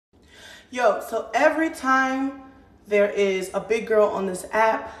Yo, so every time there is a big girl on this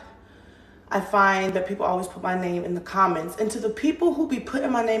app, I find that people always put my name in the comments. And to the people who be putting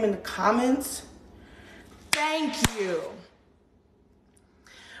my name in the comments, thank you.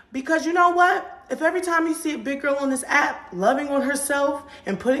 Because you know what? If every time you see a big girl on this app loving on herself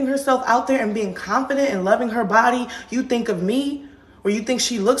and putting herself out there and being confident and loving her body, you think of me, or you think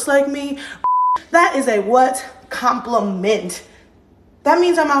she looks like me, that is a what? Compliment. That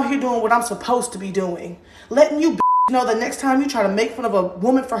means I'm out here doing what I'm supposed to be doing. Letting you know the next time you try to make fun of a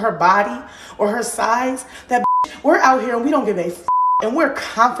woman for her body or her size, that we're out here and we don't give a and we're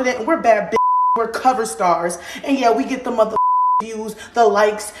confident and we're bad we're cover stars. And yeah, we get the mother views, the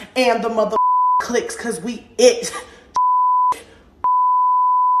likes, and the mother clicks because we it.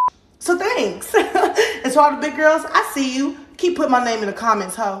 So thanks. And so all the big girls, I see you. Keep putting my name in the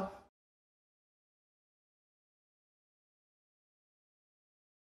comments, ho.